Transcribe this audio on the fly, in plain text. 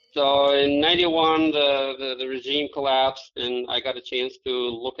So in '91, the regime collapsed, and I got a chance to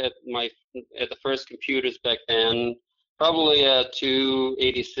look at the first computers back then. Probably a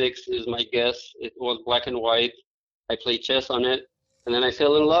 286 is my guess. It was black and white. I played chess on it, and then I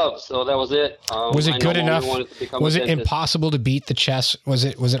fell in love. So that was it. Was it I good no longer enough? wanted to become Was a it dentist. impossible to beat the chess? Was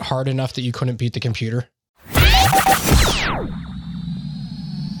it hard enough that you couldn't beat the computer?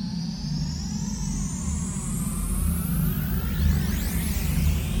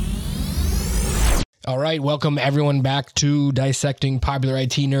 All right, welcome everyone back to Dissecting Popular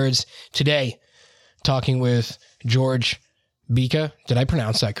IT Nerds. Today, talking with George Bika. Did I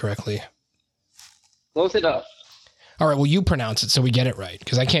pronounce that correctly? Close it up. All right, well, you pronounce it so we get it right,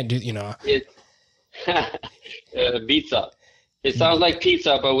 because I can't do, It's pizza. It sounds like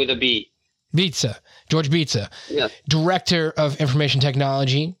pizza, but with a B. Bitsa, George Bitsa, Yeah. Director of Information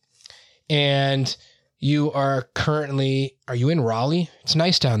Technology. And you are you in Raleigh? It's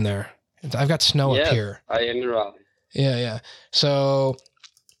nice down there. I've got snow up here. I am in Raleigh. Yeah. So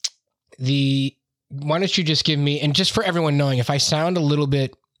why don't you just give me, and just for everyone knowing, if I sound a little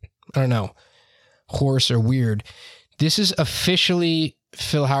bit, I don't know, hoarse or weird, this is officially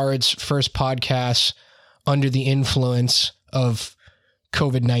Phil Howard's first podcast under the influence of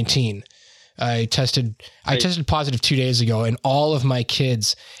COVID-19. I tested positive 2 days ago, and all of my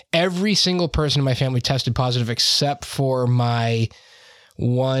kids, every single person in my family tested positive except for my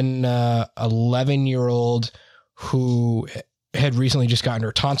one 11-year-old who had recently just gotten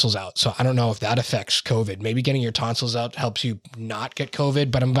her tonsils out. So I don't know if that affects COVID. Maybe getting your tonsils out helps you not get COVID,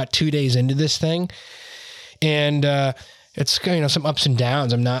 but I'm about 2 days into this thing. And it's, some ups and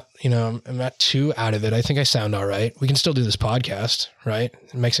downs. I'm not too out of it. I think I sound all right. We can still do this podcast, right?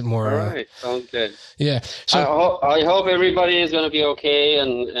 It makes it more. All right. Sounds good. Yeah. So I hope everybody is going to be okay,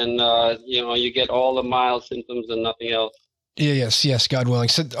 and you get all the mild symptoms and nothing else. Yes, God willing.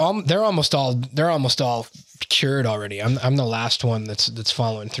 So they're almost all cured already. I'm the last one that's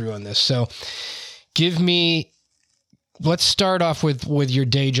following through on this. So let's start off with your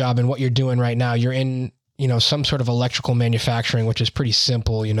day job and what you're doing right now. You're in, some sort of electrical manufacturing, which is pretty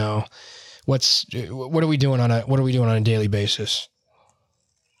simple, what are we doing on a daily basis?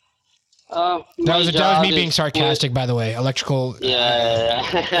 That was me being sarcastic, by the way. Electrical. Yeah.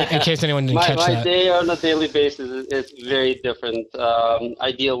 In case anyone didn't catch that. My day on a daily basis is very different.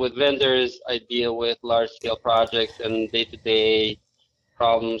 I deal with vendors. I deal with large-scale projects and day-to-day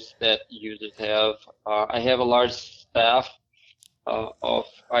problems that users have. I have a large staff of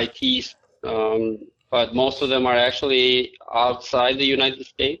ITs, but most of them are actually outside the United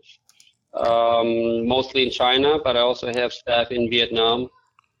States, mostly in China, but I also have staff in Vietnam.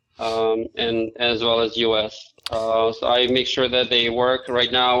 And as well as US. So I make sure that they work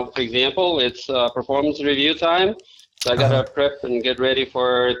right now. For example, it's performance review time. So I got to prep and get ready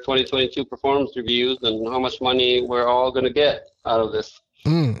for 2022 performance reviews and how much money we're all going to get out of this.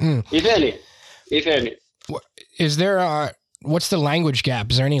 If any. Is there what's the language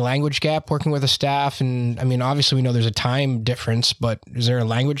gap? Is there any language gap working with a staff? And I mean, obviously we know there's a time difference, but is there a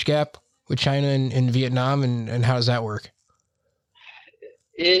language gap with China and Vietnam, and how does that work?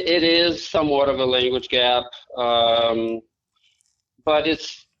 It is somewhat of a language gap, but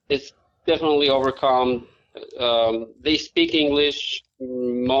it's definitely overcome. They speak English.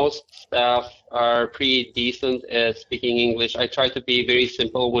 Most staff are pretty decent at speaking English. I try to be very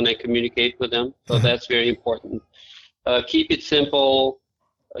simple when I communicate with them, so that's very important. Keep it simple.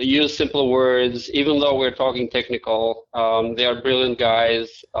 Use simple words. Even though we're talking technical, they are brilliant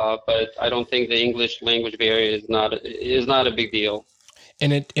guys, but I don't think the English language barrier is not a big deal.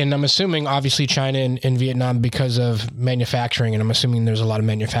 And I'm assuming, obviously, China and Vietnam, because of manufacturing, and I'm assuming there's a lot of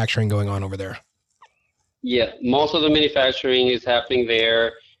manufacturing going on over there. Yeah, most of the manufacturing is happening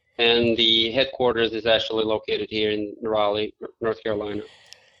there, and the headquarters is actually located here in Raleigh, North Carolina.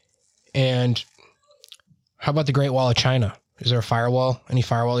 And how about the Great Wall of China? Is there a firewall? Any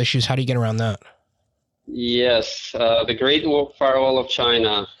firewall issues? How do you get around that? Yes, the Great Firewall of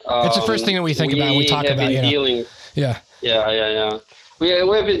China. It's the first thing that we think about when we talk about it. Yeah. We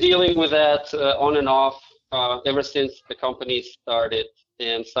have been dealing with that on and off ever since the company started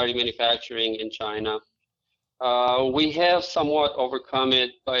manufacturing in China. We have somewhat overcome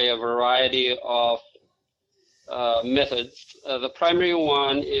it by a variety of methods. The primary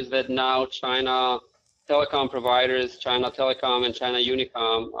one is that now China telecom providers, China Telecom and China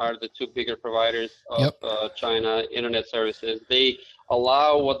Unicom, are the two bigger providers of China internet services. They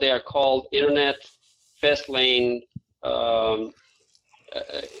allow what they are called internet fast lane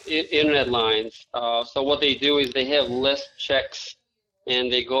internet lines. So what they do is they have less checks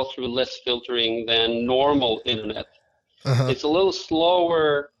and they go through less filtering than normal internet. It's a little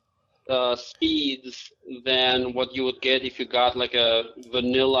slower speeds than what you would get if you got like a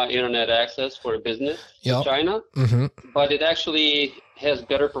vanilla internet access for a business in Yep. China, Mm-hmm. but it actually has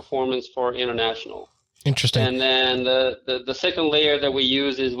better performance for international. Interesting. And then the second layer that we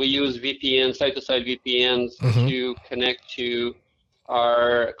use is we use VPN, site-to-site VPNs Mm-hmm. to connect to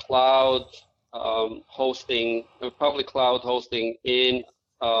our cloud hosting, public cloud hosting in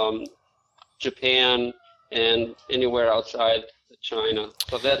Japan and anywhere outside China.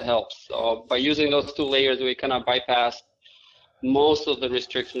 So that helps. So by using those two layers, we kind of bypass most of the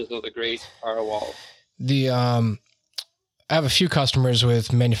restrictions of the Great Firewall. I have a few customers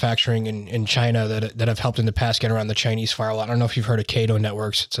with manufacturing in China that have helped in the past get around the Chinese firewall. I don't know if you've heard of Cato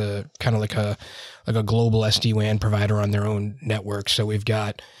Networks. It's a kind of like a global SD-WAN provider on their own network. So we've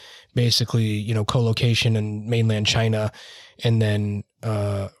got basically, co-location in mainland China, and then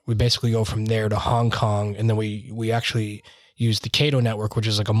we basically go from there to Hong Kong, and then we actually use the Cato network, which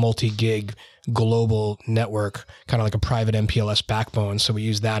is like a multi-gig global network, kind of like a private MPLS backbone. So we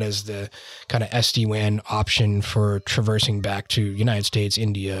use that as the kind of SD-WAN option for traversing back to United States,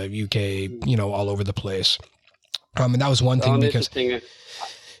 India, UK, all over the place. And that was one thing because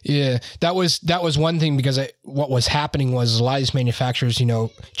yeah, that was one thing because what was happening was a lot of these manufacturers,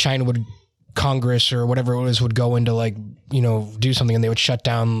 China would Congress or whatever it was would go into do something, and they would shut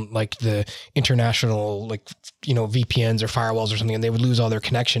down like the international VPNs or firewalls or something, and they would lose all their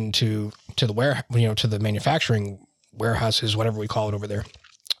connection to the to the manufacturing warehouses, whatever we call it over there.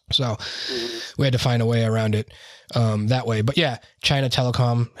 So we had to find a way around it that way. But yeah, China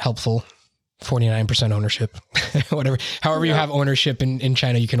Telecom, helpful. 49% ownership, whatever. However you have ownership in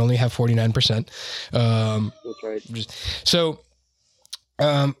China, you can only have 49%. That's right. So,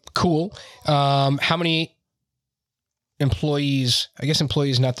 cool. How many employees, I guess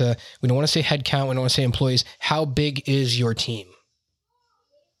employees, we don't want to say head count. We don't want to say employees. How big is your team?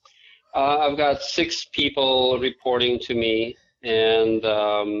 I've got 6 people reporting to me, and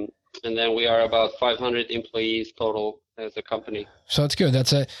then we are about 500 employees total as a company. So that's good.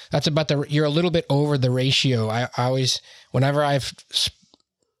 That's about you're a little bit over the ratio. I always, whenever I've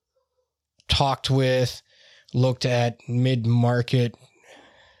looked at mid-market,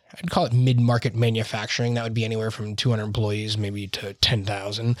 I'd call it mid-market manufacturing. That would be anywhere from 200 employees, maybe to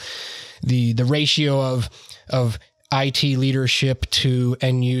 10,000. The ratio of IT leadership to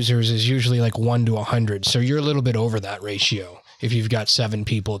end users is usually like 1 to 100. So you're a little bit over that ratio. If you've got 7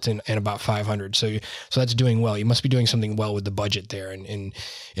 people and about 500, so that's doing well. You must be doing something well with the budget there and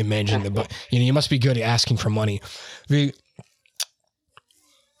managing the budget. You must be good at asking for money. I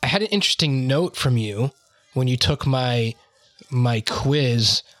had an interesting note from you when you took my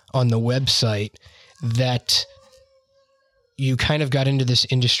quiz on the website that you kind of got into this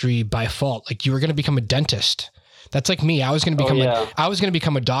industry by fault. Like you were going to become a dentist. That's like me. I was going to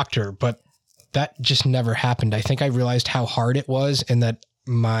become a doctor, but that just never happened. I think I realized how hard it was, and that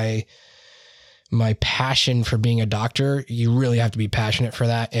my passion for being a doctor, you really have to be passionate for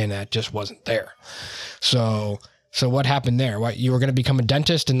that, and that just wasn't there. So what happened there? What, you were going to become a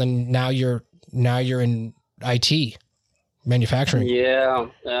dentist, and then now you're in IT manufacturing? Yeah.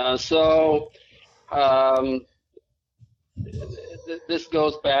 This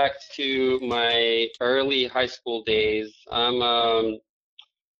goes back to my early high school days. I'm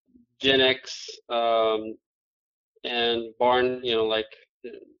Gen X, and born,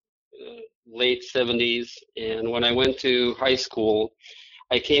 late 70s. And when I went to high school,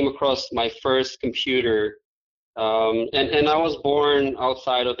 I came across my first computer. And I was born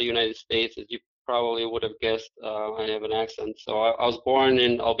outside of the United States, as you probably would have guessed. I have an accent. So I was born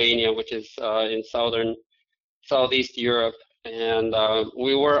in Albania, which is in Southeast Europe. And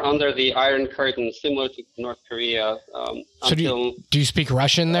we were under the Iron Curtain, similar to North Korea. So do you speak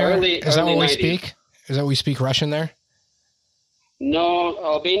Russian there? Is that what we speak? Is that we speak Russian there? No,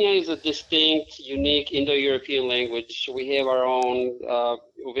 Albania is a distinct, unique Indo-European language. We have our own,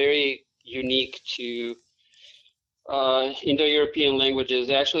 very unique to Indo-European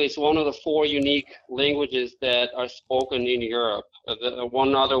languages. Actually, it's one of the 4 unique languages that are spoken in Europe.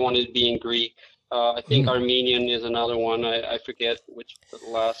 One other one is being Greek. I think Armenian is another one. I forget which the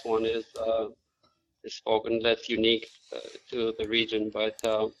last one is spoken. That's unique to the region. But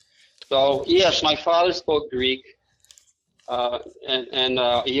so yes, my father spoke Greek, and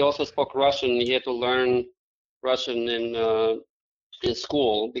he also spoke Russian. He had to learn Russian in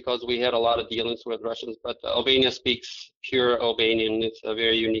school because we had a lot of dealings with Russians. But Albania speaks pure Albanian. It's a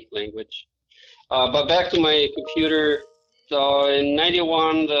very unique language. But back to my computer. So in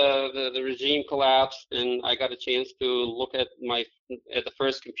 91, the regime collapsed, and I got a chance to look at the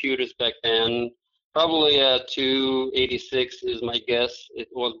first computers back then. Probably a 286 is my guess. It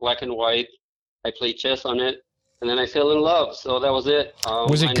was black and white. I played chess on it, and then I fell in love. So that was it.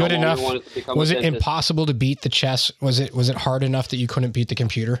 Was it I good no longer enough? wanted to become Was a it dentist. impossible to beat the chess? Was it hard enough that you couldn't beat the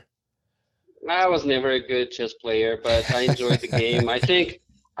computer? I was never a good chess player, but I enjoyed the game. I think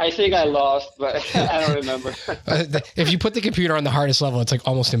I lost, but I don't remember. If you put the computer on the hardest level, it's like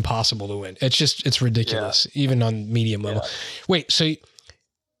almost impossible to win. It's ridiculous, even on medium level. Yeah. Wait, so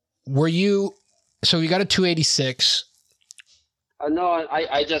so you got a 286. No,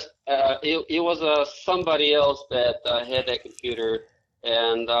 I just it was somebody else that had that computer,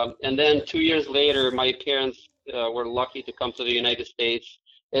 and then 2 years later, my parents were lucky to come to the United States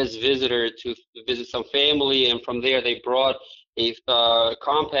as visitor to visit some family, and from there they brought a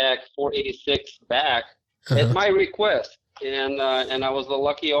Compaq 486 back at my request, and I was the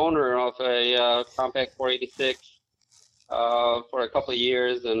lucky owner of a Compaq 486 for a couple of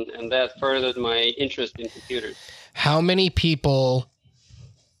years, and that furthered my interest in computers. How many people,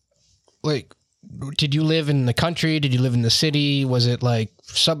 like, did you live in the country? Did you live in the city? Was it like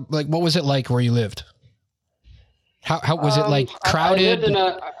what was it like where you lived? How was it like crowded? I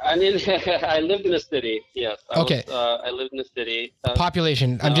lived in a city. Yes. I lived in a city.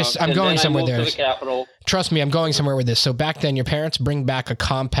 Population. I'm going somewhere there. To the capital. Trust me, I'm going somewhere with this. So back then, your parents bring back a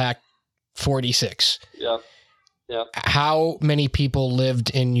Compaq 46. Yeah. Yeah. How many people lived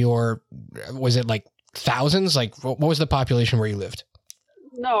in your? Was it like thousands? Like what was the population where you lived?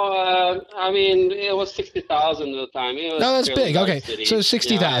 No, I mean it was 60,000 at the time. It was that's big. Okay, city. So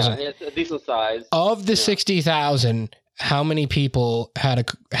 60,000. Yeah, it's a decent size. Of the 60,000, how many people had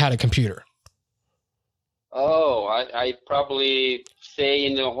a computer? Oh, I probably say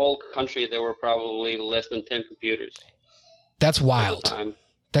in the whole country there were probably less than 10 computers. That's wild.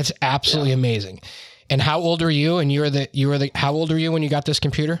 That's absolutely amazing. And how old were you? And how old were you when you got this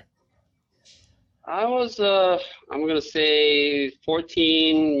computer? I was, I'm going to say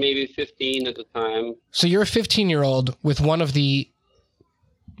 14, maybe 15 at the time. So you're a 15-year-old with one of the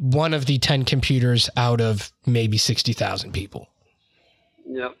 10 computers out of maybe 60,000 people.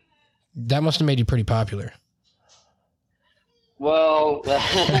 Yep. That must have made you pretty popular. Well,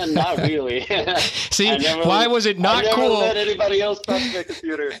 not really. See, why was it not cool? I never let anybody else touch my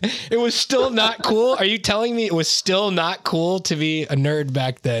computer. It was still not cool? Are you telling me it was still not cool to be a nerd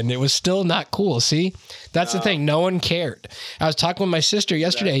back then? It was still not cool. See, that's the thing. No one cared. I was talking with my sister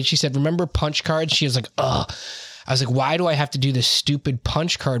yesterday. And she said, remember punch cards? She was like, ugh. I was like, why do I have to do this stupid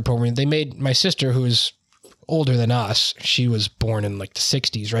punch card program? They made my sister, who is older than us, she was born in like the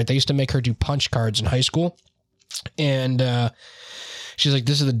 60s, right? They used to make her do punch cards in high school. And she's like,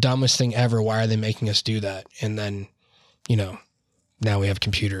 this is the dumbest thing ever. Why are they making us do that? And then, now we have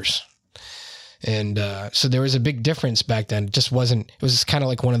computers. And so there was a big difference back then. It was kind of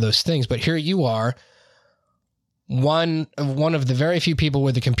like one of those things. But here you are, one of the very few people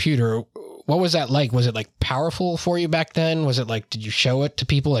with a computer. What was that like? Was it like powerful for you back then? Was it like, did you show it to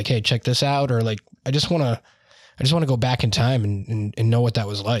people like, hey, check this out? Or like, I just want to go back in time and know what that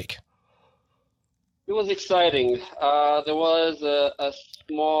was like. It was exciting. There was a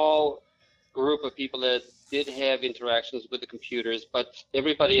small group of people that did have interactions with the computers, but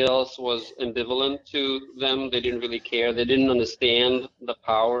everybody else was ambivalent to them. They didn't really care. They didn't understand the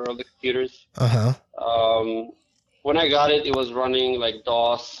power of the computers. When I got it, it was running like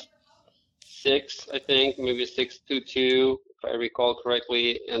DOS 6, I think, maybe 6.2.2, if I recall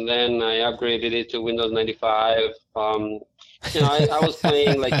correctly, and then I upgraded it to Windows 95. I was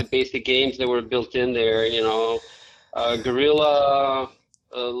playing like the basic games that were built in there, Guerrilla,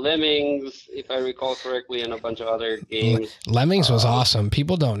 Lemmings, if I recall correctly, and a bunch of other games. Lemmings was awesome.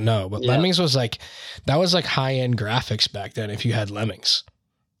 People don't know, but Lemmings was like high-end graphics back then if you had Lemmings.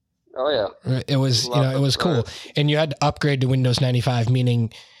 Oh yeah. It was, it was cool. And you had to upgrade to Windows 95,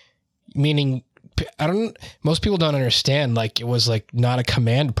 meaning most people don't understand, like it was like not a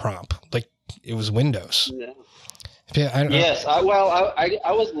command prompt, like it was Windows. Yeah. Yes. I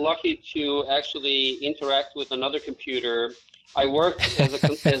was lucky to actually interact with another computer. I worked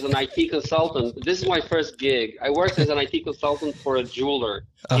as an IT consultant. This is my first gig. I worked as an IT consultant for a jeweler.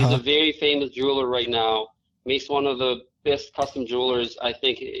 He's a very famous jeweler right now. Makes one of the best custom jewelers, I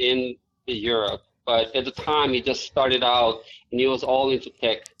think, in Europe. But at the time, he just started out, and he was all into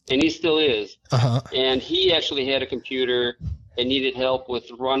tech, and he still is. And he actually had a computer and needed help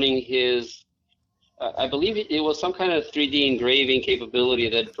with running his. I believe it was some kind of 3D engraving capability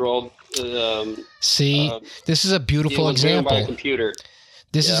that drove. This is a beautiful example. By a computer.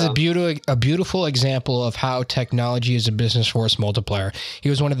 This is a beautiful example of how technology is a business force multiplier. He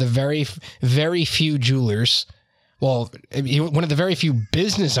was one of the very, very few jewelers, Well, one of the very few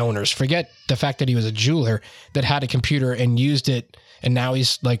business owners, forget the fact that he was a jeweler, that had a computer and used it, and now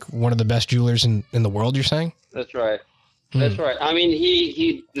he's like one of the best jewelers in the world, you're saying? That's right. That's right. I mean,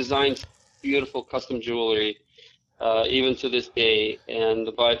 he designs beautiful custom jewelry, even to this day.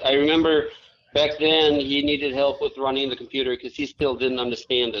 But I remember back then he needed help with running the computer because he still didn't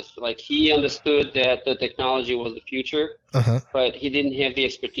understand this. Like, he understood that the technology was the future, but he didn't have the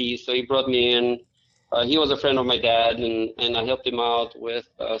expertise. So he brought me in. He was a friend of my dad, and I helped him out with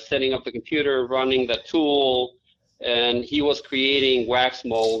setting up the computer, running the tool, and he was creating wax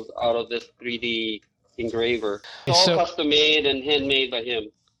molds out of this 3D engraver. It's all custom made and handmade by him.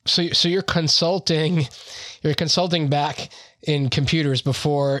 So you're consulting back in computers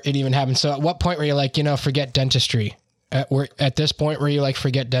before it even happened. So at what point were you like, forget dentistry? At this point, were you like,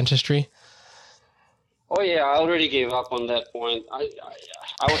 forget dentistry? Oh yeah, I already gave up on that point. I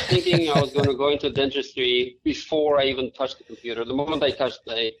was thinking I was going to go into dentistry before I even touched the computer. The moment I touched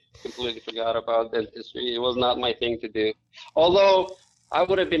it, I completely forgot about dentistry. It was not my thing to do. Although I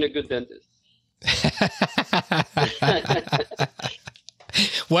would have been a good dentist.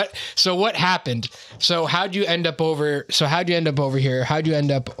 So what happened? So how'd you end up over here? How'd you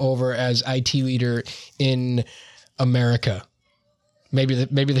end up over as IT leader in America? Maybe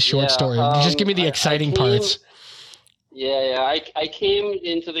the short story. Just give me the exciting parts. Yeah. I came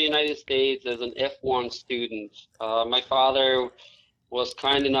into the United States as an F1 student. My father was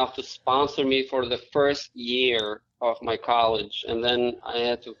kind enough to sponsor me for the first year of my college, and then I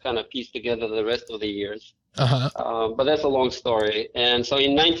had to kind of piece together the rest of the years. But that's a long story. And so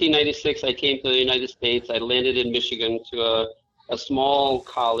in 1996, I came to the United States. I landed in Michigan to a small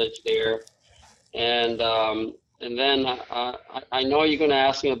college there, and then I know you're going to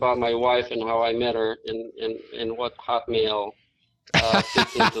ask me about my wife and how I met her and what Hotmail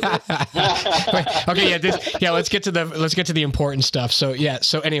fits into this. Okay, let's get to the important stuff. So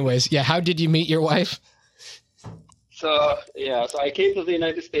anyways, how did you meet your wife? So I came to the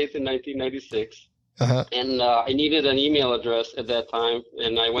United States in 1996. And I needed an email address at that time,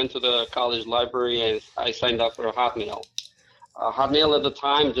 and I went to the college library and I signed up for a Hotmail. Hotmail at the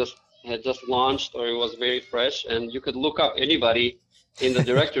time had just launched, or it was very fresh, and you could look up anybody in the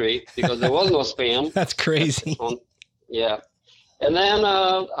directory because there was no spam. That's crazy. Yeah. And then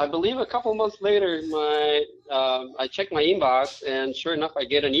I believe a couple months later, I checked my inbox, and sure enough, I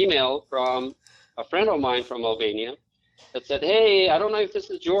get an email from a friend of mine from Albania that said, "Hey, I don't know if this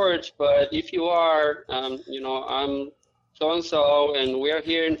is George, but if you are, I'm so-and-so, and we're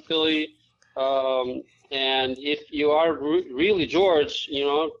here in Philly, and if you are really George,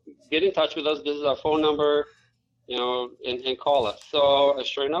 get in touch with us. This is our phone number, and call us." So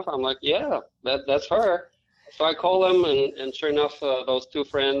sure enough, I'm like, yeah, that's her. So I call them, and sure enough, those two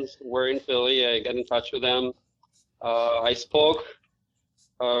friends were in Philly. I got in touch with them. I spoke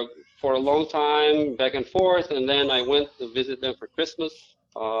for a long time, back and forth, and then I went to visit them for Christmas.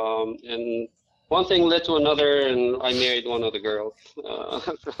 And one thing led to another, and I married one of the girls.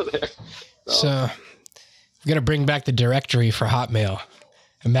 So we're going to bring back the directory for Hotmail.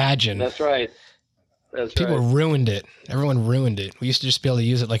 Imagine. That's right. People ruined it. Everyone ruined it. We used to just be able to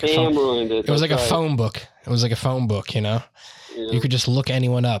use it like a phone. Ruined it. It was like a phone book. It was like a phone book, Yeah. You could just look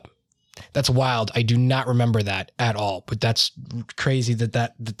anyone up. That's wild. I do not remember that at all, but that's crazy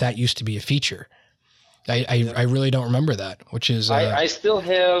that used to be a feature. I really don't remember that, which is I still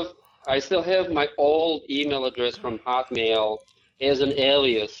have my old email address from Hotmail as an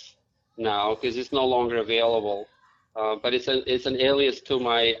alias now because it's no longer available. But it's an alias to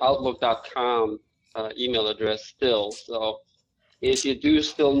my Outlook.com email address still. So if you do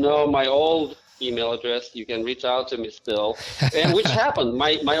still know my old email address, you can reach out to me still. And which happened.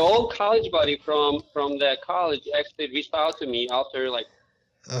 My old college buddy from that college actually reached out to me after like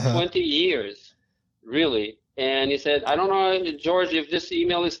 20 years, really. And he said, "I don't know, George, if this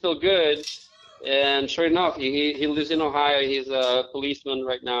email is still good." And sure enough, he lives in Ohio. He's a policeman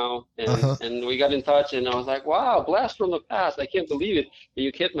right now. And we got in touch, and I was like, wow, blast from the past. I can't believe it.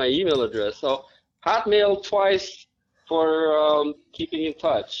 You kept my email address. So Hotmail twice for keeping in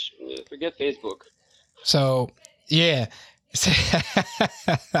touch. Forget Facebook. So, yeah.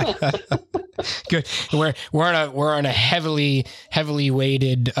 Good. We're on a heavily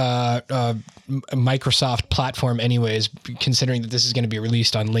weighted Microsoft platform, anyways. Considering that this is going to be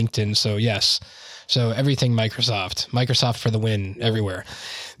released on LinkedIn, so yes. So everything Microsoft for the win everywhere.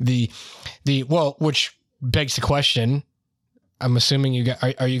 Which begs the question. I'm assuming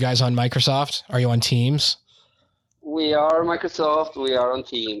are you guys on Microsoft? Are you on Teams? We are Microsoft. We are on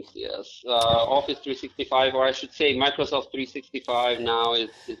Teams. Yes. Office 365, or I should say, Microsoft 365 now is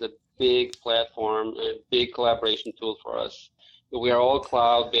a big platform, a big collaboration tool for us. We are all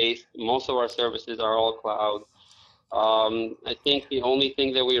cloud-based. Most of our services are all cloud. I think the only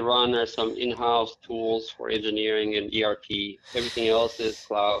thing that we run are some in-house tools for engineering and ERP. Everything else is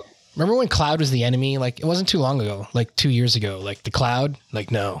cloud. Remember when cloud was the enemy? Like, it wasn't too long ago, like 2 years ago, like the cloud, like,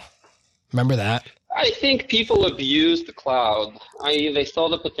 no. Remember that? I think people abused the cloud. They saw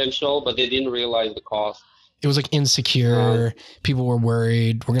the potential, but they didn't realize the cost. It was like insecure. People were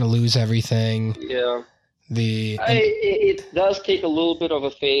worried. We're going to lose everything. Yeah. And it does take a little bit of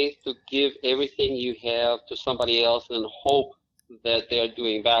a faith to give everything you have to somebody else and hope that they're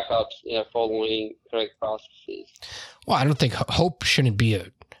doing backups, they're following correct processes. Well, I don't think hope should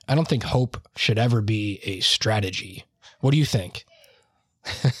ever be a strategy. What do you think?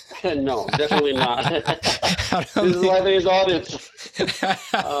 No, definitely not. This is why there's audits.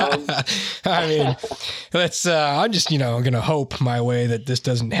 I mean, I'm just, going to hope my way that this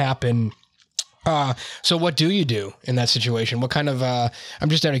doesn't happen. So what do you do in that situation? What kind of, I'm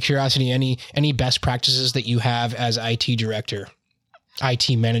just out of curiosity, any best practices that you have as IT director, IT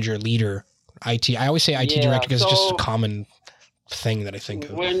manager, leader, IT? I always say IT director because it's just a common thing that I think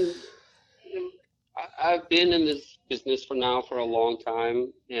of. When I've been in this business for a long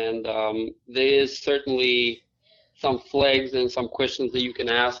time, and there is certainly some flags and some questions that you can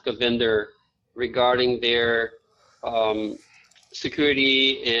ask a vendor regarding their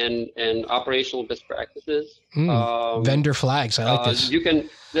security and operational best practices. Vendor flags. I like this.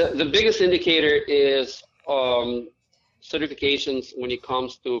 The biggest indicator is certifications when it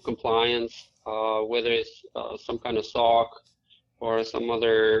comes to compliance, whether it's some kind of SOC or some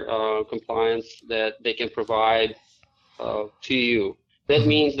other compliance that they can provide to you. That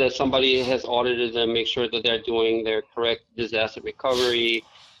means that somebody has audited them, make sure that they're doing their correct disaster recovery,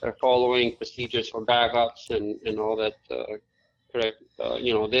 they're following procedures for backups and all that correct.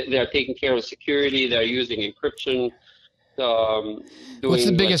 They are taking care of security, they're using encryption, What's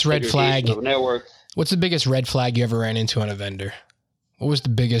the biggest red flag? Networks. What's the biggest red flag you ever ran into on a vendor? What was the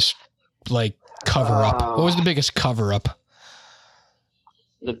biggest cover up? What was the biggest cover up?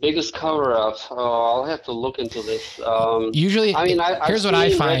 The biggest cover up. I'll have to look into this. Usually, here's what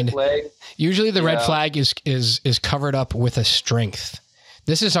I find. Usually, the red flag is covered up with a strength.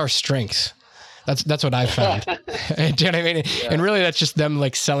 This is our strength. That's what I found. Do you know what I mean? Yeah. And really, that's just them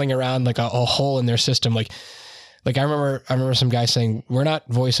selling around a hole in their system. Like I remember some guy saying, "We're not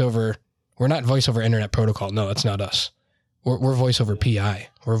voice over internet protocol." No, that's not us. We're voice over PI.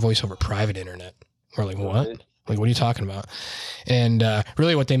 We're voice over private internet. We're like, what? Right. Like, what are you talking about? And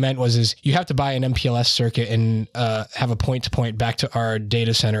really what they meant is you have to buy an MPLS circuit and have a point-to-point back to our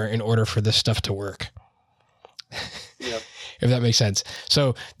data center in order for this stuff to work. Yep. If that makes sense.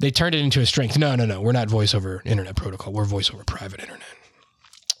 So they turned it into a strength. No. We're not voice over internet protocol. We're voice over private internet.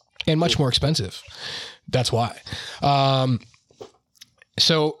 And much more expensive. That's why.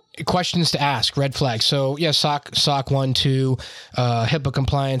 So questions to ask, red flags. So SOC 1, 2, HIPAA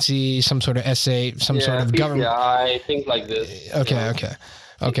compliancy, some sort of SA, sort of government. Yeah, things like this. Okay.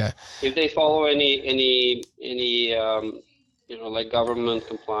 If they follow any government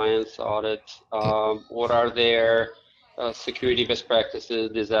compliance audits, what are their security best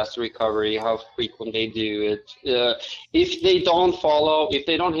practices, disaster recovery, how frequent they do it. If they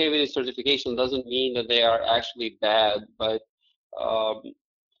don't have any certification, doesn't mean that they are actually bad, but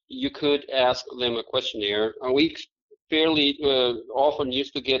you could ask them a questionnaire. We fairly often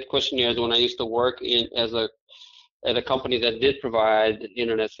used to get questionnaires when I used to work at a company that did provide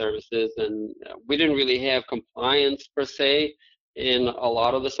internet services, and we didn't really have compliance per se in a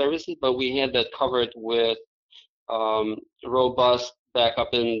lot of the services, but we had that covered with robust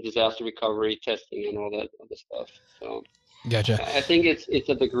backup and disaster recovery testing and all that other stuff. So gotcha. I think it's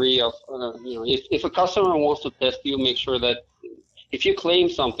a degree of if a customer wants to test you, make sure that if you claim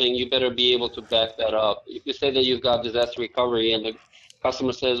something, you better be able to back that up. If you say that you've got disaster recovery and the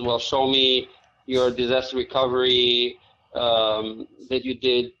customer says, well, show me your disaster recovery that you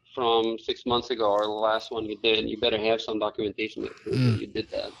did from 6 months ago or the last one you did, you better have some documentation that proves that you did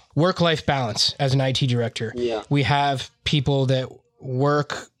that. Work-life balance as an IT director. Yeah. We have people that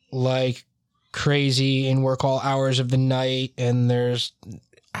work like crazy and work all hours of the night, and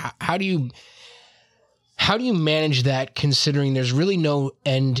how do you manage that, considering there's really no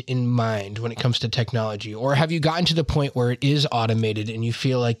end in mind when it comes to technology? Or have you gotten to the point where it is automated and you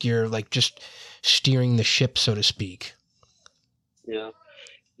feel like you're just steering the ship, so to speak? Yeah,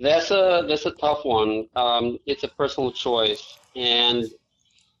 that's a tough one. It's a personal choice, and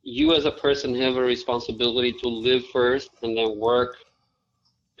you as a person have a responsibility to live first and then work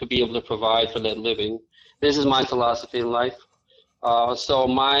to be able to provide for that living. This is my philosophy in life. So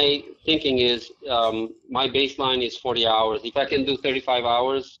my thinking is my baseline is 40 hours. If I can do 35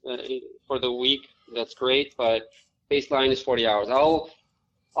 hours for the week, that's great. But baseline is 40 hours.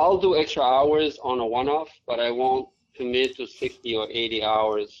 I'll do extra hours on a one-off, but I won't commit to 60 or 80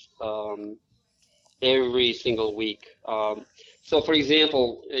 hours every single week. So, for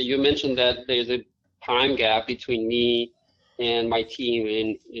example, you mentioned that there's a time gap between me and my team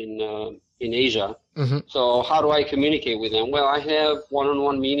in Asia. Mm-hmm. So, how do I communicate with them? Well, I have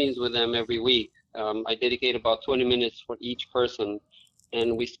one-on-one meetings with them every week. I dedicate about 20 minutes for each person,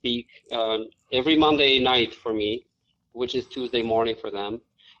 and we speak every Monday night for me, which is Tuesday morning for them.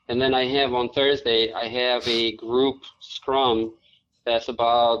 And then I have on Thursday, I have a group scrum that's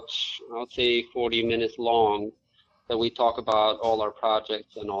about, I'll say, 40 minutes long, that we talk about all our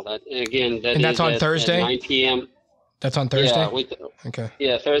projects and all that. And again, that's on Thursday? At 9 p.m. That's on Thursday? Yeah, okay.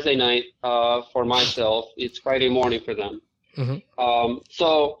 Yeah, Thursday night for myself. It's Friday morning for them. Mm-hmm.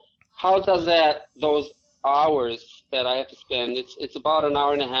 So how does those hours that I have to spend, it's about an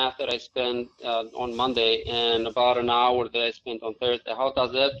hour and a half that I spend on Monday and about an hour that I spend on Thursday. How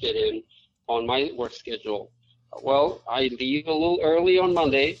does that fit in on my work schedule? Well, I leave a little early on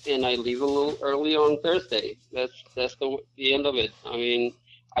Monday and I leave a little early on Thursday. That's the end of it. I mean,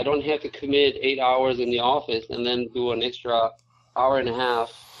 I don't have to commit 8 hours in the office and then do an extra hour and a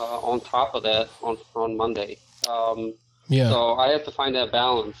half on top of that on Monday. So I have to find that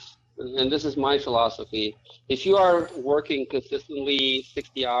balance. And this is my philosophy. If you are working consistently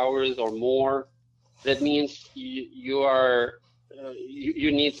 60 hours or more, that means you are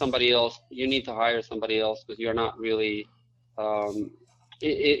you need somebody else. You need to hire somebody else because you're not really.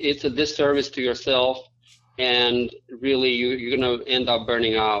 It's a disservice to yourself, and really you're going to end up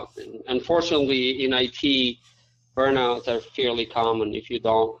burning out. And unfortunately, in IT, burnouts are fairly common if you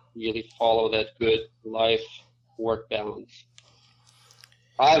don't really follow that good life-work balance.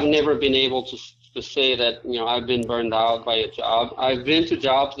 I've never been able to say that, I've been burned out by a job. I've been to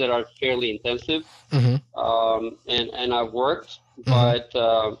jobs that are fairly intensive, and I've worked, but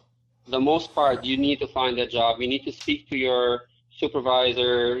the most part, you need to find that job. You need to speak to your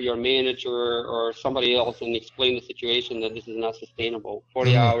supervisor, your manager, or somebody else and explain the situation that this is not sustainable.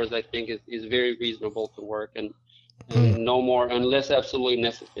 40 hours, I think, is very reasonable to work, and no more unless absolutely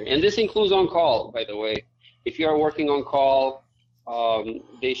necessary. And this includes on call, by the way. If you are working on call,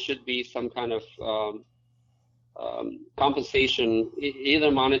 there should be some kind of compensation,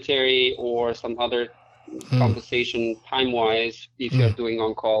 either monetary or some other compensation time-wise if you're doing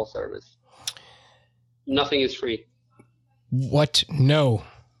on-call service. Nothing is free. What? No.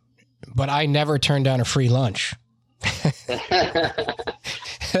 But I never turn down a free lunch.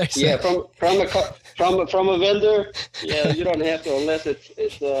 Yeah, from a vendor, yeah, you don't have to unless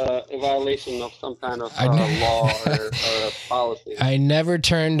it's a violation of some kind of law or a policy. I never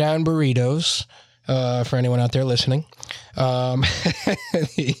turn down burritos. For anyone out there listening,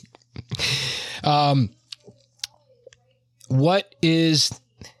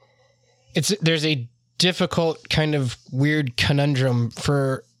 there's a difficult kind of weird conundrum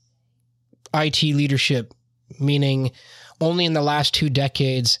for IT leadership, meaning only in the last 2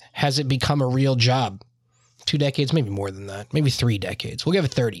 decades has it become a real job. 2 decades, maybe more than that, maybe 3 decades. We'll give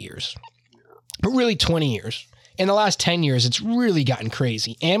it 30 years, but really 20 years. In the last 10 years, it's really gotten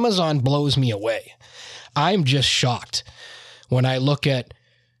crazy. Amazon blows me away. I'm just shocked when I look at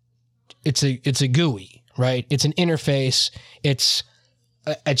it's a GUI, right? It's an interface. It's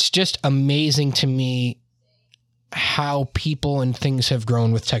just amazing to me how people and things have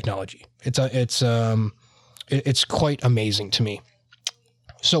grown with technology. It's quite amazing to me.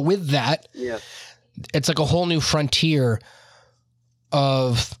 So with that, it's like a whole new frontier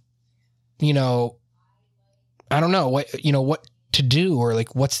of, I don't know what to do, or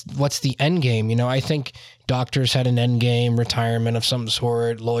like what's the end game. I think doctors had an end game, retirement of some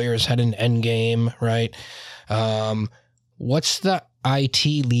sort. Lawyers had an end game, right? What's the IT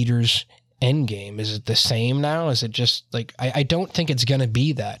leader's end game? Is it the same now? Is it just like I don't think it's gonna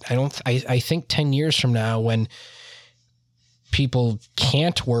be that. I think 10 years from now, when people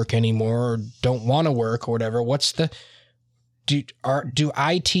can't work anymore or don't want to work or whatever, do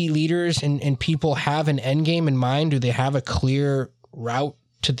IT leaders and people have an end game in mind? Do they have a clear route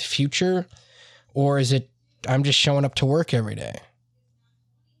to the future? Or is it, I'm just showing up to work every day?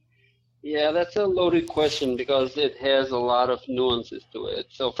 Yeah, that's a loaded question because it has a lot of nuances to it.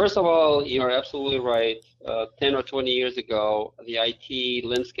 So first of all, you're absolutely right. 10 or 20 years ago, the IT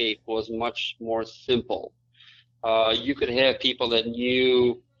landscape was much more simple. You could have people that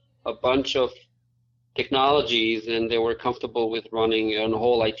knew a bunch of technologies, and they were comfortable with running a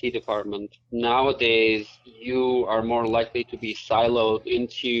whole IT department. Nowadays, you are more likely to be siloed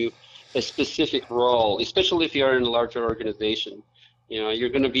into a specific role, especially if you're in a larger organization. You're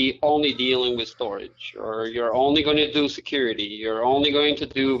going to be only dealing with storage, or you're only going to do security, you're only going to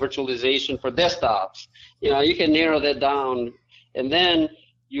do virtualization for desktops. You can narrow that down, and then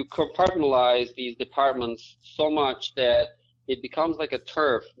you compartmentalize these departments so much that it becomes like a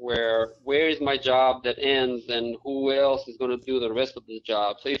turf where is my job that ends and who else is going to do the rest of the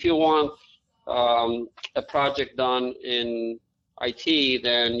job. So if you want a project done in IT,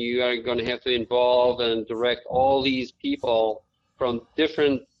 then you are going to have to involve and direct all these people from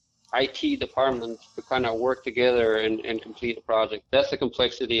different IT departments to kind of work together and complete a project. That's the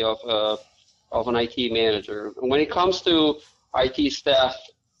complexity of an IT manager. And when it comes to IT staff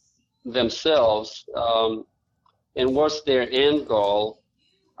themselves, and what's their end goal,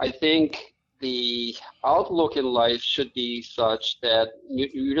 I think the outlook in life should be such that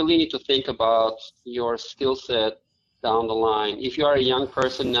you really need to think about your skill set down the line. If you are a young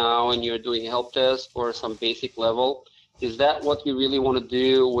person now and you're doing help desk or some basic level, is that what you really want to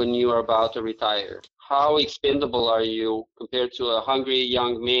do when you are about to retire? How expendable are you compared to a hungry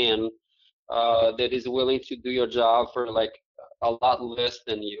young man that is willing to do your job for like a lot less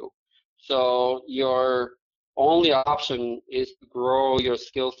than you? So your only option is to grow your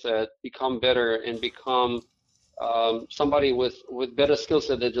skill set, become better, and become somebody with better skill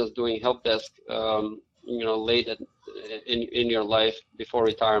set than just doing help desk, late in your life before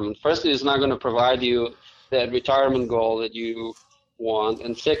retirement. First, it's not going to provide you that retirement goal that you want,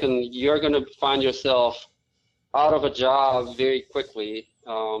 and second, you're going to find yourself out of a job very quickly,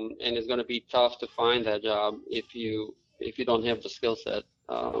 and it's going to be tough to find that job if you don't have the skill set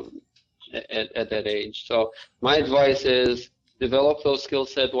at that age. So my advice is develop those skill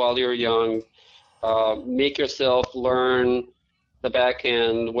sets while you're young. Make yourself learn the back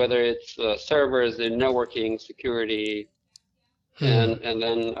end, whether it's servers and networking, security, and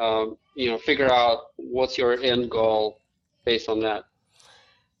then figure out what's your end goal based on that.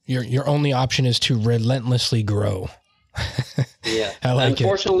 Your only option is to relentlessly grow. Yeah. I like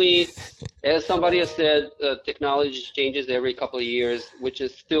Unfortunately, as somebody has said, technology changes every couple of years, which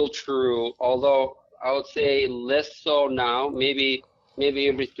is still true, although I would say less so now. Maybe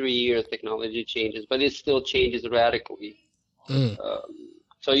every 3 years technology changes, but it still changes radically.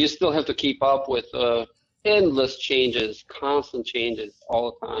 So you still have to keep up with endless changes, constant changes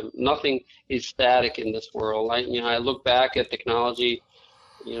all the time. Nothing is static in this world. I look back at technology,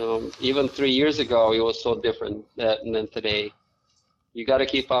 even 3 years ago, it was so different than today. You got to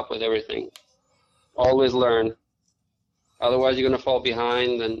keep up with everything. Always learn. Otherwise, you're going to fall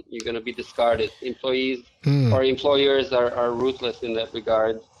behind and you're going to be discarded. Employees or employers are ruthless in that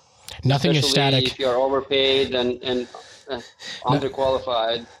regard. Nothing is static. If you're overpaid and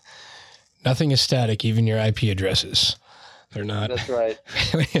underqualified. Nothing is static, even your IP addresses. They're not. That's right.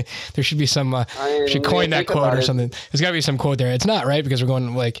 There should be some, should coin that quote or something. There's got to be some quote there. It's not, right? Because we're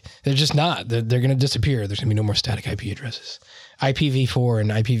going they're just not. They're going to disappear. There's going to be no more static IP addresses. IPv4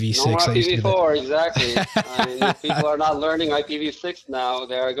 and IPv6. No more IPv4, exactly. If people are not learning IPv6 now,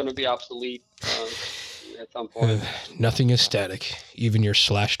 they are going to be obsolete at some point. Nothing is static, even your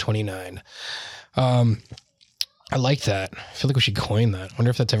 /29. I like that. I feel like we should coin that. I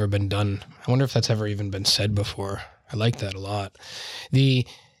wonder if that's ever been done. I wonder if that's ever even been said before. I like that a lot. The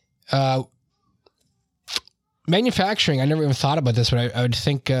manufacturing, I never even thought about this, but I would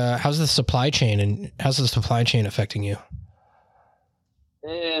think, how's the supply chain and how's the supply chain affecting you?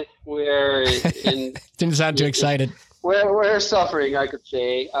 We're in... Didn't sound too excited. We're suffering, I could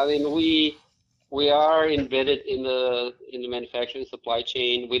say. I mean, we are embedded in the manufacturing supply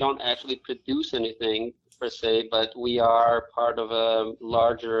chain. We don't actually produce anything per se, but we are part of a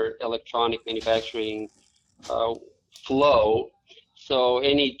larger electronic manufacturing flow. So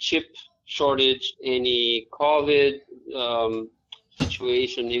any chip shortage, any COVID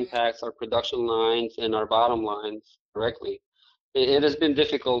situation impacts our production lines and our bottom lines directly. It has been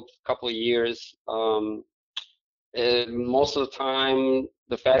difficult a couple of years. Most of the time,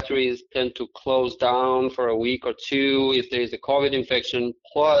 the factories tend to close down for a week or two if there is a COVID infection.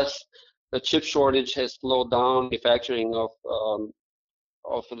 Plus, the chip shortage has slowed down manufacturing of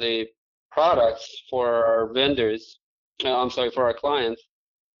the products for our vendors. For our clients.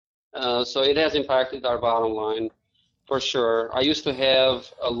 So it has impacted our bottom line for sure. I used to have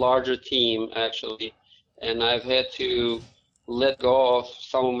a larger team actually, and I've had to let go of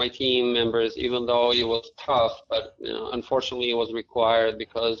some of my team members, even though it was tough. But unfortunately, it was required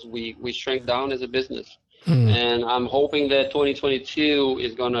because we shrank down as a business. And I'm hoping that 2022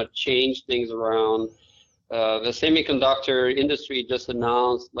 is going to change things around. the semiconductor industry just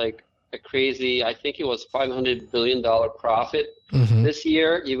announced like a crazy, I think it was $500 billion profit this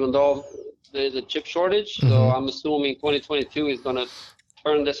year, even though there's a chip shortage. So I'm assuming 2022 is going to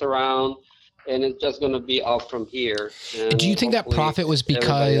turn this around, and it's just going to be up from here. And do you think that profit was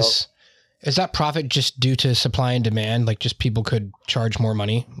because, is that profit just due to supply and demand? Like just people could charge more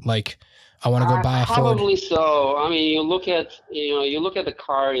money? Like I want to go buy a Ford. Probably so. I mean, you look at the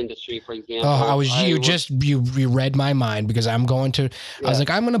car industry, for example. Oh, you read my mind, because I'm going to, I was like,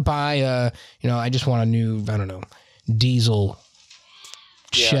 I'm going to buy I just want a new, I don't know, diesel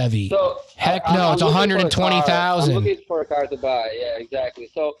Chevy. So heck no, it's 120,000. I'm looking for a car to buy. Yeah, exactly.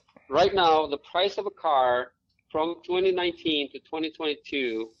 So right now, the price of a car from 2019 to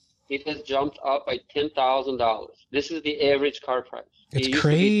 2022, it has jumped up by $10,000. This is the average car price. It's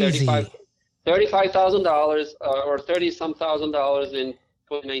crazy. $35,000 or 30-some thousand dollars in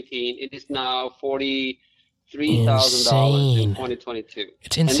 2019. It is now $43,000 in 2022.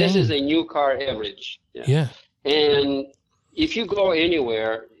 It's insane. And this is a new car average. Yeah. And if you go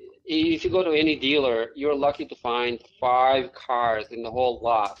anywhere, if you go to any dealer, you're lucky to find 5 cars in the whole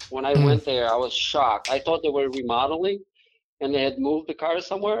lot. When I went there, I was shocked. I thought they were remodeling and they had moved the cars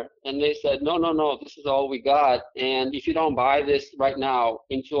somewhere, and they said, no, this is all we got. And if you don't buy this right now,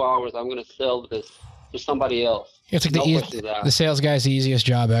 in 2 hours, I'm going to sell this to somebody else. It's like the sales guy's the easiest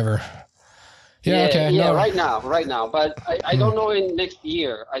job ever. Yeah, okay. Yeah, right now. But I don't know in next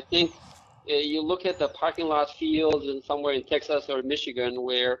year. I think you look at the parking lot fields in somewhere in Texas or Michigan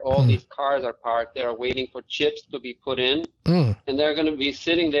where all these cars are parked. They're waiting for chips to be put in, and they're going to be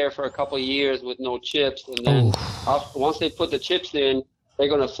sitting there for a couple of years with no chips. And then once they put the chips in, they're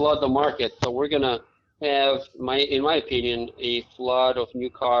going to flood the market. So we're going to have, in my opinion, a flood of new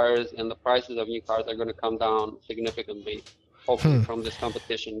cars, and the prices of new cars are going to come down significantly, hopefully from this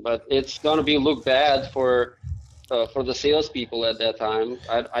competition. But it's going to be look bad for the salespeople at that time.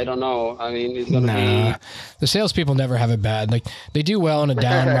 I don't know. I mean, it's going to be... The salespeople never have it bad. Like they do well in a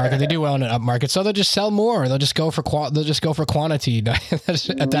down market, they do well in an up market, so they'll just sell more. They'll just go for quantity at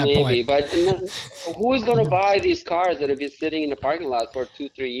that point. But who is going to buy these cars that have been sitting in the parking lot for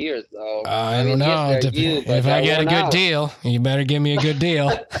 2-3 years, though? I don't know. If I get a good deal, you better give me a good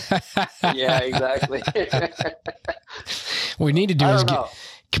deal. Yeah, exactly. What we need to do is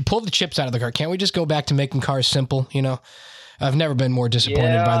pull the chips out of the car. Can't we just go back to making cars simple? I've never been more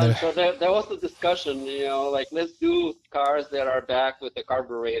disappointed by the... So there was a discussion, like let's do cars that are back with the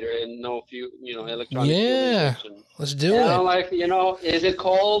carburetor and no electronic. Yeah, let's do it. I'm like, is it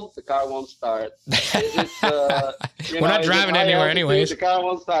cold? The car won't start. Is it, we're not driving anywhere anyways. The car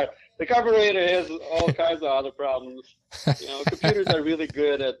won't start. The carburetor has all kinds of other problems. Computers are really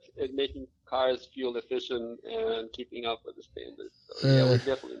good at making cars fuel efficient and keeping up with the standards. So we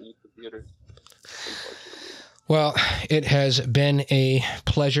definitely need computers, unfortunately. Well, it has been a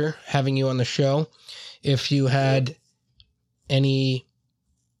pleasure having you on the show. If you had any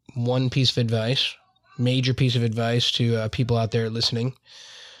one piece of advice, major piece of advice to people out there listening,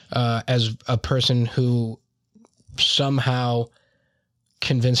 as a person who somehow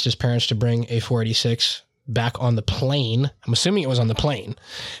convinced his parents to bring a 486 back on the plane, I'm assuming it was on the plane,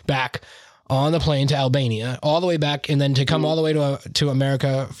 back on the plane to Albania, all the way back, and then to come all the way to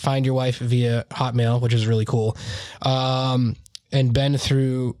America, find your wife via Hotmail, which is really cool, and been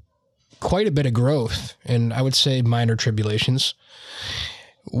through quite a bit of growth, and I would say minor tribulations.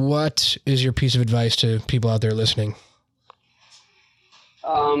 What is your piece of advice to people out there listening?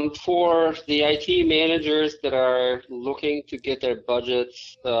 For the IT managers that are looking to get their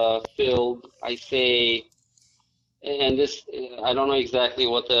budgets filled, I say, and this, I don't know exactly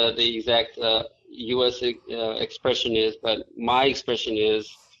what the exact U.S. expression is, but my expression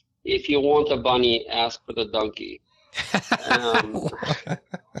is, if you want a bunny, ask for the donkey.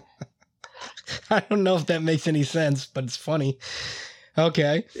 I don't know if that makes any sense, but it's funny.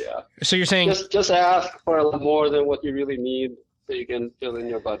 Okay. Yeah. So you're saying... Just ask for a little more than what you really need so you can fill in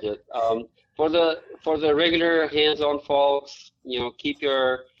your budget. For the regular hands-on folks, keep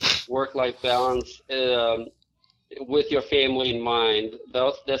your work-life balance with your family in mind.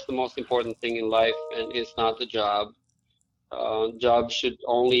 That's the most important thing in life, and it's not the job. Job should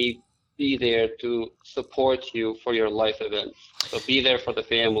only be there to support you for your life events. So be there for the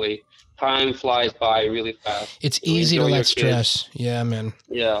family. Time flies by really fast. It's easy to let stress. Yeah, man.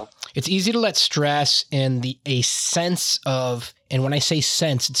 Yeah. It's easy to let stress and a sense of, and when I say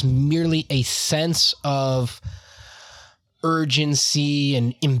sense, it's merely a sense of urgency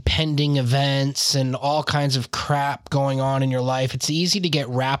and impending events and all kinds of crap going on in your life. It's easy to get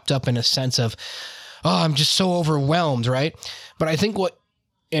wrapped up in a sense of, oh, I'm just so overwhelmed, right? But I think what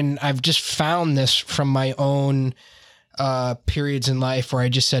I've just found this from my own periods in life where I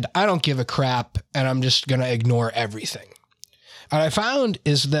just said, I don't give a crap and I'm just going to ignore everything. What I found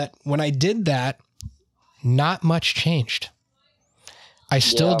is that when I did that, not much changed. I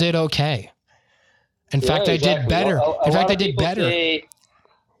still did okay. In fact, I did better. In fact, I did better. Say,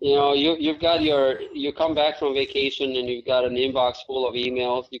 you know, you come back from vacation and you've got an inbox full of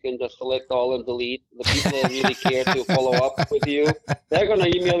emails. You can just select all and delete. The people that really care to follow up with you, they're going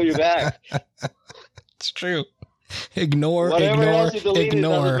to email you back. It's true. Ignore. Don't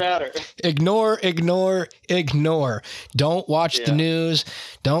watch the news.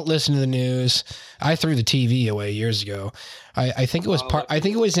 Don't listen to the news. I threw the TV away years ago. I think it was I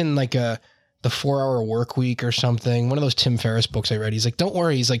think it was in like the 4-Hour Work Week or something. One of those Tim Ferriss books I read. He's like, don't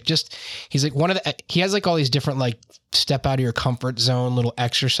worry. He's like, he has like all these different like step out of your comfort zone little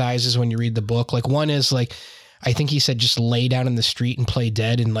exercises when you read the book. Like one is like, I think he said just lay down in the street and play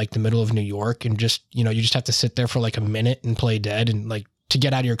dead in like the middle of New York and just, you know, you just have to sit there for like a minute and play dead and like to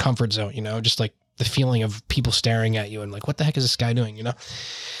get out of your comfort zone, you know, just like the feeling of people staring at you and like, what the heck is this guy doing, you know?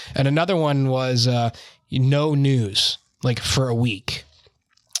 And another one was no news, like for a week.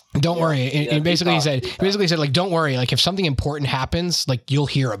 Don't worry. And basically he said like, don't worry. Like if something important happens, like you'll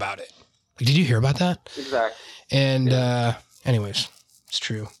hear about it. Like, did you hear about that? Exactly. And anyways, it's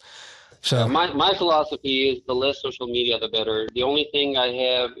true. So my philosophy is the less social media, the better. The only thing I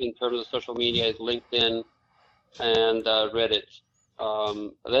have in terms of social media is LinkedIn and Reddit.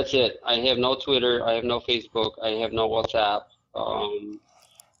 That's it. I have no Twitter. I have no Facebook. I have no WhatsApp.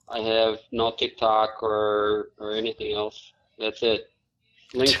 I have no TikTok or anything else. That's it.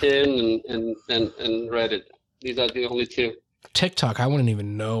 LinkedIn and Reddit. These are the only two. TikTok, I wouldn't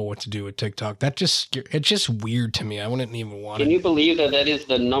even know what to do with TikTok. It's just weird to me. I wouldn't even want it. Can you believe that is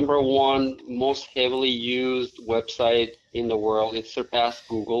the #1 most heavily used website in the world? It surpassed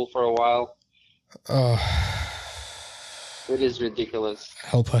Google for a while. It is ridiculous.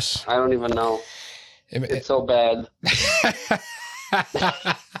 Help us. I don't even know. It's so bad.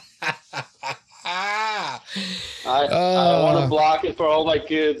 I want to block it for all my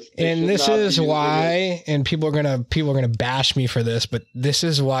kids. And this is why, and people are gonna bash me for this, but this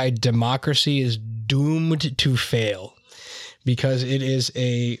is why democracy is doomed to fail, because it is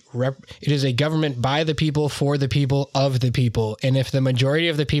a government by the people, for the people, of the people, and if the majority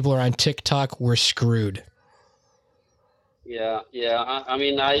of the people are on TikTok, we're screwed. Yeah. I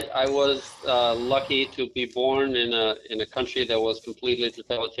mean, I was lucky to be born in a country that was completely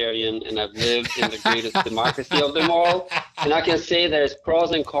totalitarian, and I've lived in the greatest democracy of them all. And I can say there's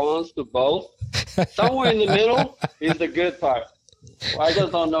pros and cons to both. Somewhere in the middle is the good part. I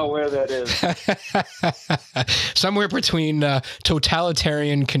just don't know where that is. Somewhere between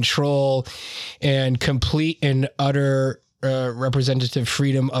totalitarian control and complete and utter representative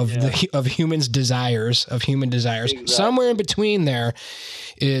freedom of human desires. Exactly. Somewhere in between there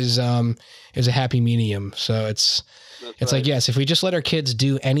is a happy medium. So it's like, yes, if we just let our kids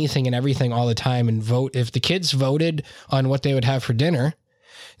do anything and everything all the time and vote, if the kids voted on what they would have for dinner,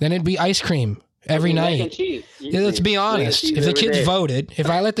 then it'd be ice cream every night. Let's be honest. If the kids voted, if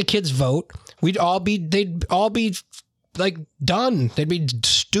I let the kids vote, they'd all be like done. They'd be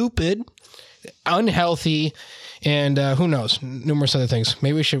stupid, unhealthy, and who knows, numerous other things.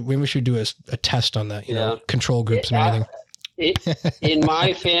 Maybe we should do a test on that. You know, control groups and everything. In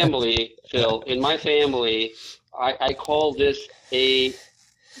my family, Phil, I call this a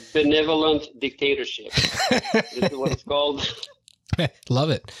benevolent dictatorship. This is what it's called.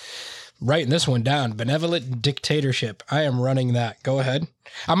 Love it. Writing this one down. Benevolent dictatorship. I am running that. Go ahead.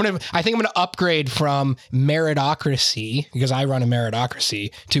 I think I'm gonna upgrade from meritocracy, because I run a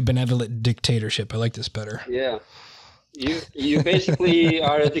meritocracy, to benevolent dictatorship. I like this better. Yeah. You basically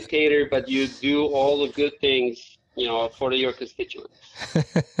are a dictator, but you do all the good things, you know, for your constituents.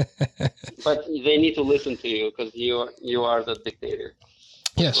 But they need to listen to you, because you are the dictator.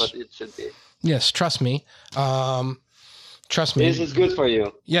 Yes. That's what it should be. Yes, trust me. Trust me. This is good for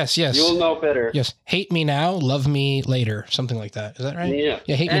you. Yes. You'll know better. Yes. Hate me now, love me later. Something like that. Is that right? Yeah.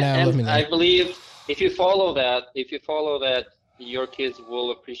 Yeah. Hate me now, love me later. I believe if you follow that, your kids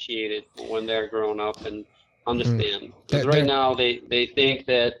will appreciate it when they're grown up and understand. Because right now they think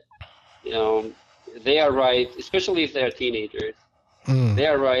that, you know, they are right, especially if they're teenagers. They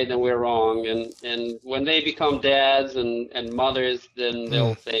are right and we're wrong. And when they become dads and mothers, then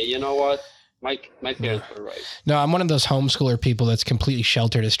they'll say, you know what? My parents were right. No, I'm one of those homeschooler people that's completely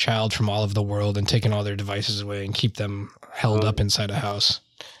sheltered his child from all of the world and taken all their devices away and keep them held up inside a house.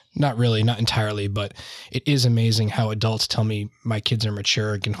 Not really, not entirely, but it is amazing how adults tell me my kids are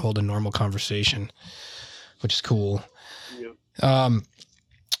mature and can hold a normal conversation, which is cool. Yeah.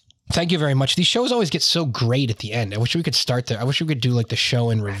 Thank you very much. These shows always get so great at the end. I wish we could start there. I wish we could do like the show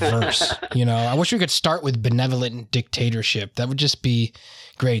in reverse. I wish we could start with benevolent dictatorship. That would just be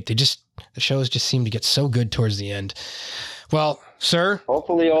great. The shows just seem to get so good towards the end. Well, sir.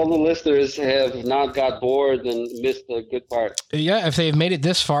 Hopefully all the listeners have not got bored and missed the good part. Yeah, if they've made it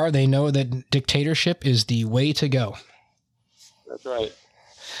this far, they know that dictatorship is the way to go. That's right.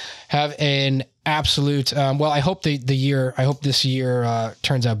 Have an absolute, I hope this year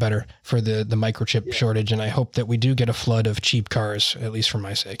turns out better for the microchip shortage, and I hope that we do get a flood of cheap cars, at least for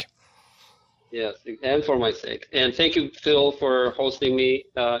my sake. Yes, and for my sake. And thank you, Phil, for hosting me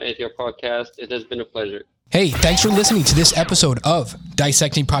at your podcast. It has been a pleasure. Hey, thanks for listening to this episode of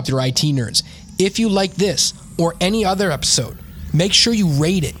Dissecting Popular IT Nerds. If you like this or any other episode, make sure you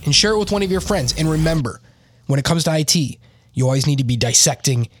rate it and share it with one of your friends. And remember, when it comes to IT, you always need to be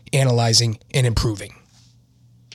dissecting, analyzing, and improving.